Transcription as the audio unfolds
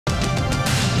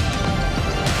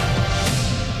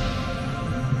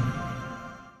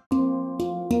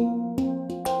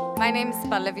My name is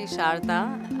Pallavi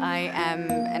Sharda. I am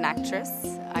an actress.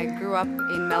 I grew up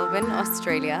in Melbourne,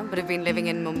 Australia, but have been living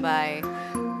in Mumbai,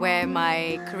 where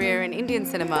my career in Indian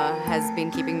cinema has been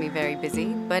keeping me very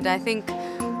busy. But I think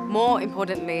more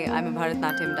importantly, I'm a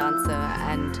Bharatanatyam dancer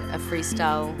and a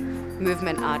freestyle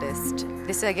movement artist.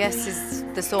 This, I guess, is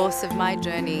the source of my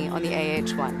journey on the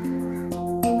AH1.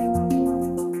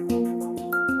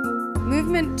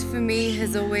 Movement for me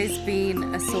has always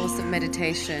been a source of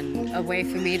meditation, a way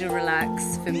for me to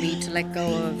relax, for me to let go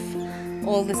of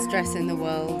all the stress in the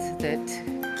world that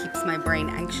keeps my brain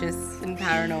anxious and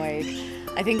paranoid.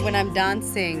 I think when I'm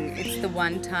dancing, it's the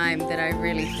one time that I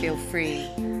really feel free.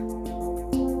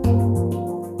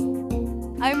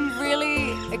 I'm really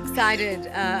excited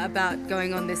about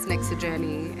going on this Nexa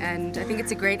journey, and I think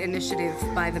it's a great initiative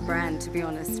by the brand, to be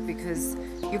honest, because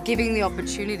you're giving the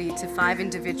opportunity to 5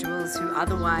 individuals who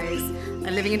otherwise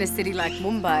are living in a city like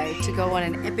Mumbai to go on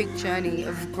an epic journey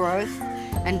of growth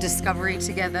and discovery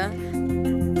together.